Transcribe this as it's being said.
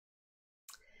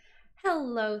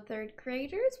Hello, third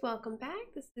graders. Welcome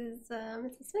back. This is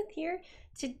Mrs. Smith here.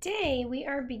 Today we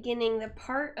are beginning the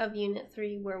part of Unit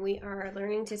 3 where we are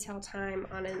learning to tell time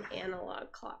on an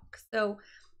analog clock. So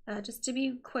just to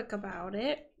be quick about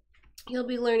it, you'll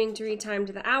be learning to read time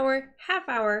to the hour, half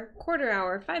hour, quarter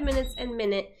hour, 5 minutes, and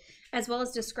minute, as well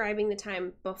as describing the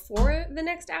time before the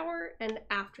next hour and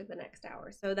after the next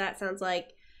hour. So that sounds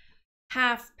like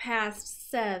 7:30,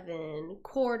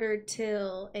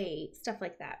 7:45, stuff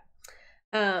like that.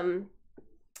 So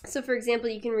for example,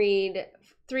 you can read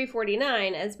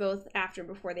 3:49 as both after and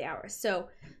before the hour. So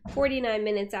 49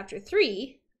 minutes after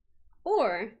 3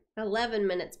 or 11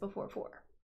 minutes before 4.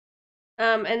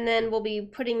 And then we'll be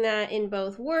putting that in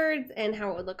both words and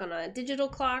how it would look on a digital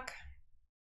clock.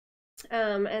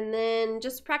 And then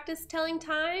just practice telling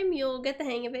time. You'll get the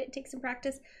hang of it. Take some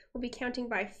practice. We'll be counting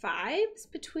by 5s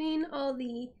between all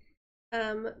the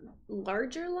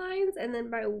larger lines and then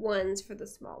by 1s for the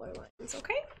smaller lines.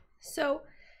 Okay, so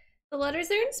the letters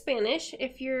are in Spanish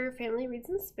if your family reads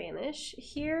in Spanish.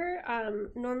 Here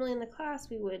normally in the class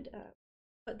we would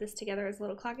put this together as a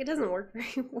little clock. It doesn't work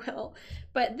very well,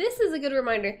 but this is a good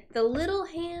reminder. The little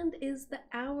hand is the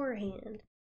hour hand,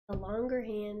 the longer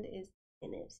hand is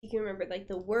minute. You can remember, like,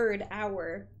 the word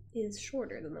hour is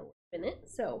shorter than the word minute.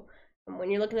 So when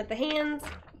you're looking at the hands,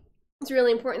 it's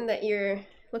really important that you're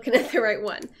looking at the right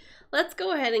one. Let's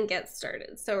go ahead and get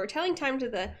started. So we're telling time to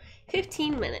the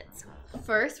 15 minutes.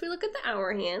 First, we look at the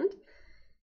hour hand,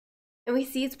 and we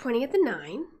see it's pointing at the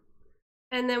 9.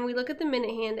 And then we look at the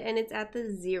minute hand, and it's at the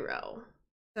 0.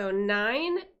 So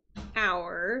 9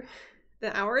 hour,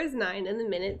 the hour is 9, and the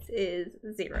minutes is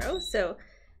 0. So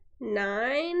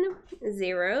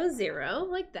 9:00,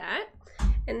 like that.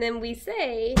 And then we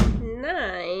say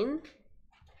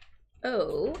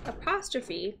 9:0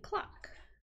 apostrophe clock.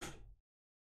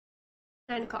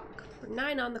 9 o'clock,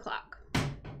 9 on the clock.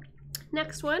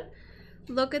 Next one,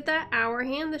 look at that hour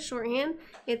hand, the shorthand.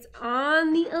 It's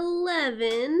on the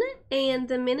 11, and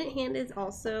the minute hand is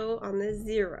also on the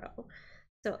 0.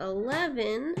 So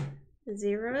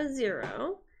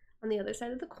 11:00 on the other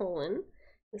side of the colon.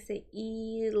 We say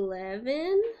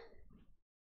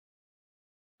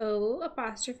 11:0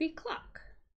 apostrophe clock.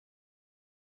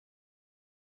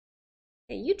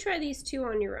 Okay, you try these two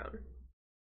on your own.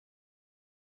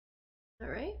 All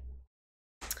right.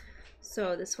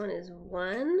 So this one is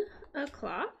 1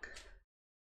 o'clock,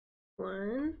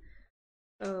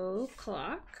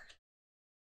 1:00,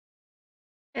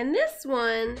 and this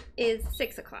one is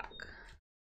 6 o'clock,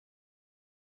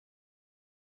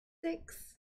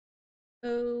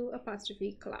 6:0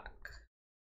 apostrophe clock.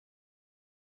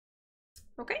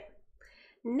 Okay.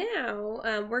 Now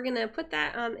we're gonna put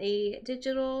that on a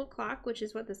digital clock, which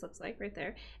is what this looks like right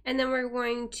there. And then we're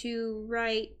going to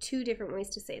write 2 different ways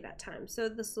to say that time. So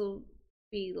this will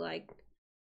be like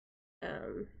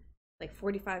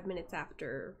 45 minutes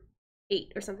after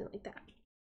 8 or something like that.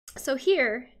 So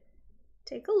here,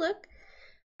 take a look.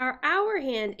 Our hour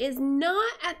hand is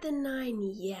not at the 9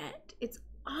 yet. It's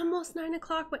almost 9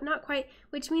 o'clock, but not quite,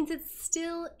 which means it's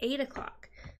still 8 o'clock.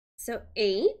 So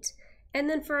 8. And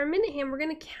then for our minute hand, we're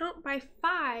going to count by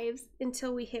 5s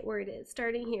until we hit where it is,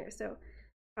 starting here. So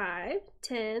 5,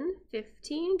 10,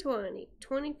 15, 20,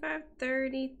 25,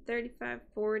 30, 35,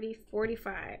 40,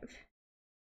 45.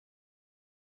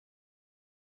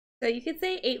 So you could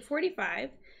say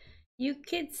 8:45. You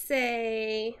could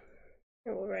say,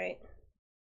 here we'll write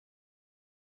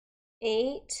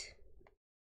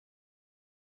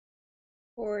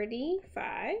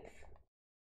 8:45.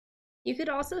 You could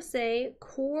also say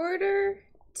 1/4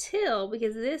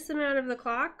 because this amount of the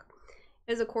clock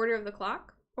is 1/4 of the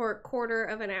clock, or 1/4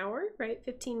 of an hour, right?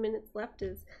 15 minutes left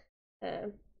is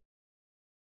a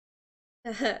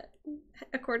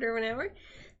 1/4 of an hour.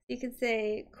 You could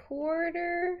say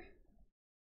 1/4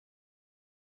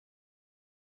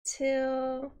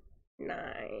 till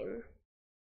 9.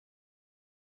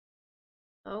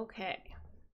 Okay.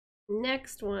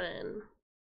 Next one.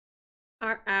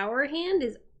 Our hour hand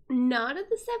is not at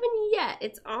the 7 yet.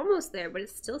 It's almost there, but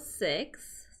it's still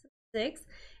 6. 6.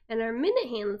 And our minute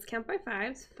hand, let's count by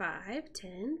 5s. 5,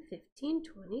 10, 15,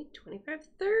 20, 25,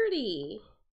 30.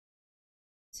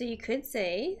 So you could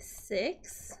say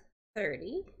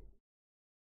 6:30.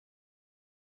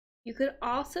 You could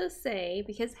also say,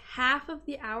 because half of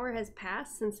the hour has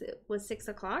passed since it was 6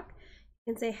 o'clock,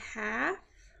 you can say half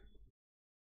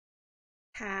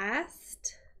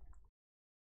past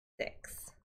 6.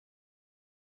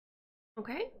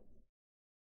 Okay,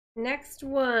 next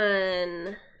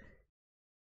one.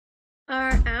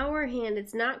 Our hour hand,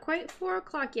 it's not quite 4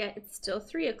 o'clock yet, it's still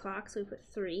 3 o'clock, so we put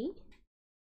 3.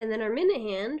 And then our minute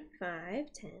hand,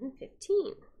 5, 10,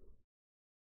 15.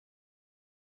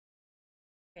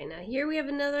 Okay, now here we have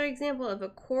another example of a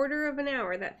quarter of an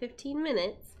hour, that 15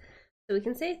 minutes. So we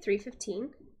can say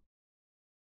 3:15.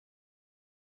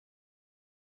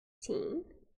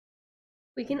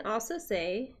 We can also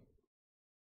say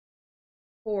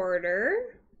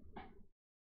quarter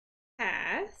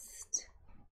past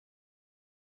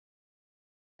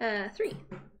 3.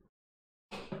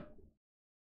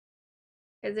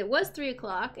 Because it was 3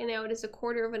 o'clock and now it is a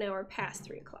quarter of an hour past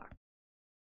 3 o'clock.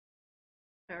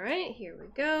 All right, here we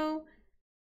go.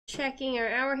 Checking our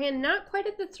hour hand, not quite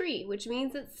at the 3, which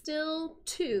means it's still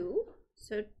 2.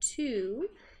 So 2,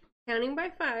 counting by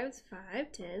 5s,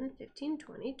 5, 10, 15,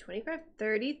 20, 25,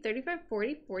 30, 35,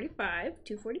 40, 45,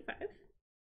 2:45.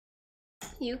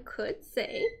 You could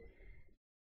say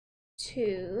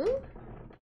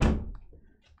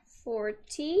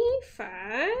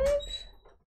 2:45.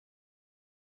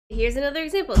 Here's another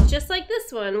example, just like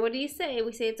this one. What do you say?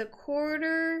 We say it's a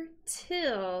quarter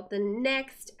till the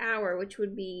next hour, which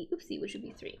would be, oopsie, which would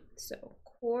be 3. So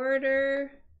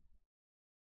quarter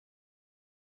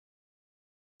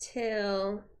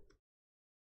till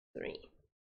 3.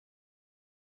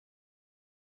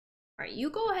 All right, you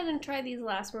go ahead and try these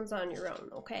last ones on your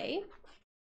own, okay?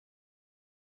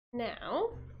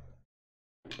 Now,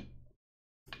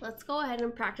 let's go ahead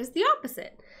and practice the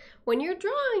opposite. When you're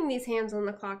drawing these hands on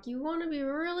the clock, you want to be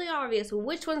really obvious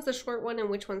which one's the short one and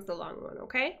which one's the long one,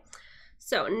 okay?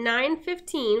 So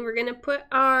 9:15, we're going to put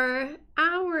our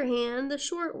hour hand, the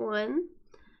short one,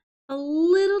 a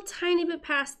little tiny bit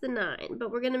past the 9, but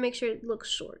we're going to make sure it looks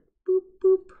short. Boop,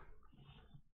 boop.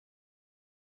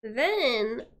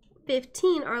 Then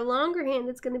 15, our longer hand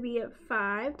is going to be at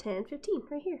 5, 10, 15,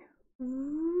 right here.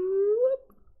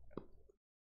 Whoop.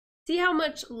 See how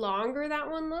much longer that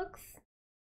one looks?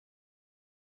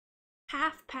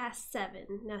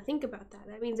 7:30. Now think about that.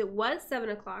 That means it was 7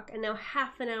 o'clock and now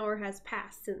half an hour has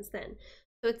passed since then.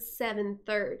 So it's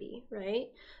 7:30,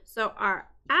 right? So our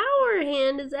hour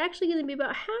hand is actually going to be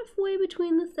about halfway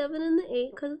between the 7 and the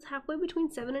 8 because it's halfway between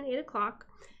 7 and 8 o'clock.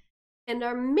 And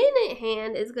our minute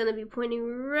hand is going to be pointing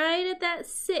right at that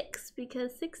 6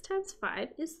 because 6 times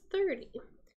 5 is 30.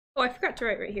 Oh, I forgot to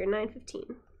write right here,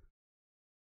 9:15.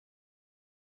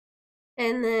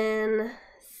 And then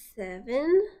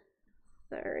 7:30.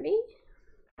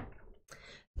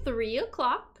 3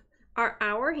 o'clock. Our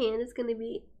hour hand is going to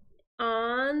be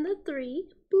on the 3,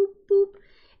 boop, boop.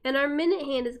 And our minute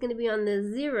hand is going to be on the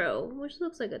 0, which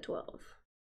looks like a 12.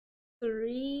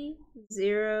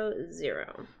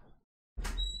 3:00.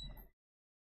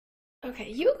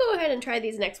 Okay, you go ahead and try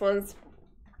these next ones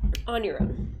on your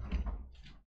own.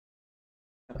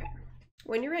 Okay,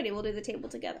 when you're ready, we'll do the table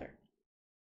together.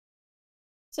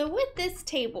 So with this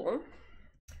table,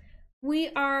 we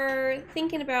are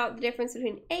thinking about the difference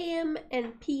between AM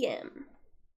and PM.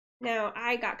 Now,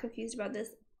 I got confused about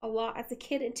this a lot as a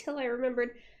kid until I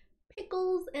remembered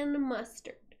pickles and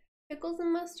mustard. Pickles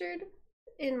and mustard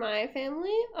in my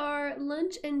family are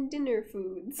lunch and dinner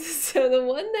foods. So the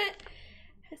one that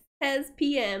has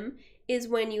PM is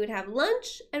when you would have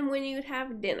lunch and when you would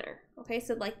have dinner. Okay,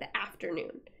 so like the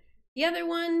afternoon. The other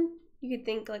one, you could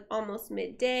think like almost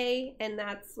midday, and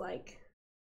that's like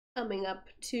coming up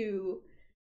to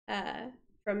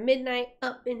from midnight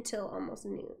up until almost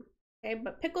noon. Okay,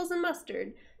 but pickles and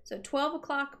mustard, so 12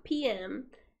 o'clock p.m.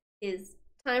 is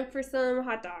time for some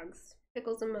hot dogs.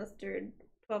 Pickles and mustard,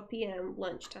 12 p.m.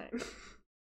 lunchtime.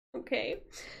 Okay.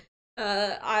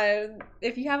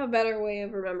 If you have a better way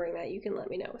of remembering that, you can let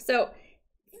me know. So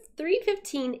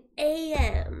 3:15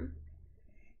 a.m.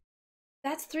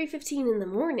 That's 3:15 in the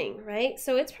morning, right?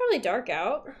 So it's probably dark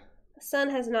out. The sun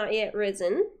has not yet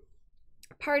risen.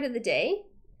 Part of the day.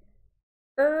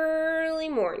 Early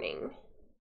morning.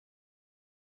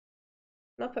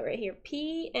 I'll put right here,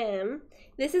 PM.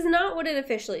 This is not what it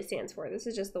officially stands for. This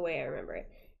is just the way I remember it.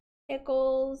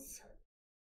 Pickles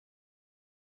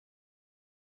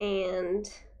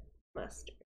and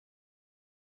mustard.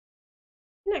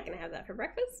 You're not going to have that for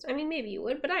breakfast. I mean, maybe you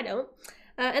would, but I don't.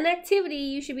 An activity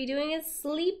you should be doing is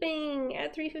sleeping.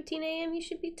 At 3:15 a.m. you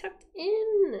should be tucked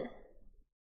in.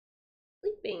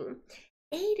 Sleeping.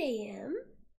 8 a.m.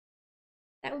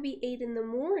 That would be 8 in the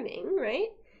morning,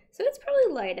 right? So it's probably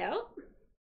light out.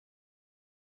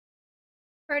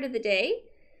 Part of the day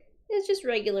is just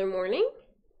regular morning.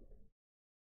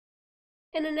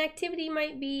 And an activity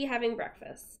might be having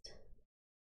breakfast.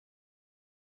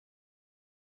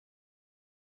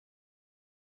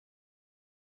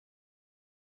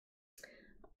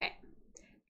 Okay.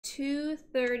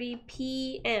 2:30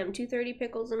 p.m. 2:30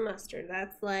 pickles and mustard.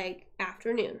 That's like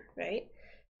afternoon, right?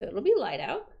 So it'll be light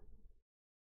out.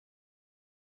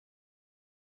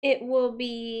 It will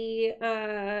be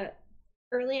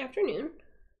early afternoon.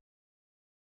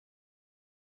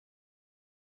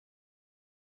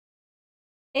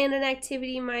 And an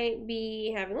activity might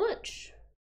be having lunch.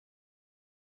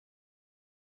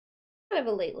 Kind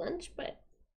of a late lunch, but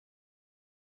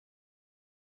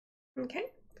okay.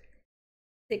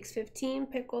 6:15,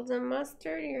 pickles and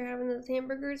mustard. You're having those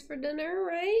hamburgers for dinner,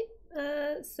 right?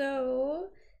 So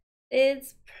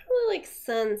it's probably like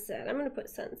sunset. I'm gonna put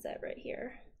sunset right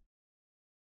here.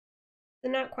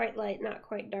 So not quite light, not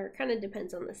quite dark. Kind of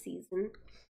depends on the season.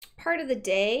 Part of the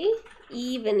day,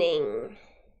 evening.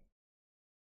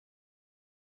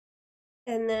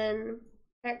 And then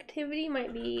activity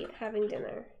might be having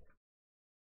dinner.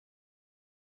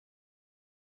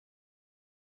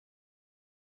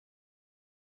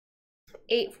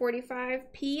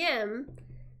 $8:45 p.m.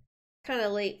 Kind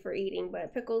of late for eating,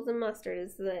 but pickles and mustard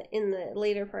is in the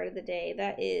later part of the day.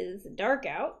 That is dark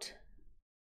out.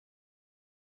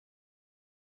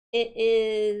 It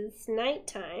is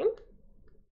nighttime.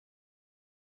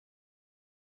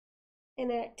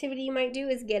 An activity you might do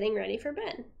is getting ready for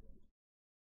bed.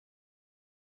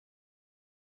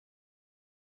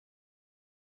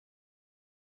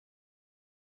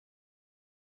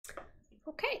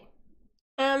 Okay.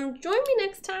 Join me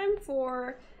next time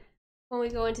for when we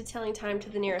go into telling time to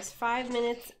the nearest 5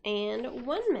 minutes and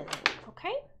 1 minute.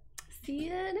 Okay? See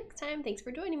you next time. Thanks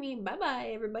for joining me.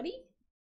 Bye-bye, everybody.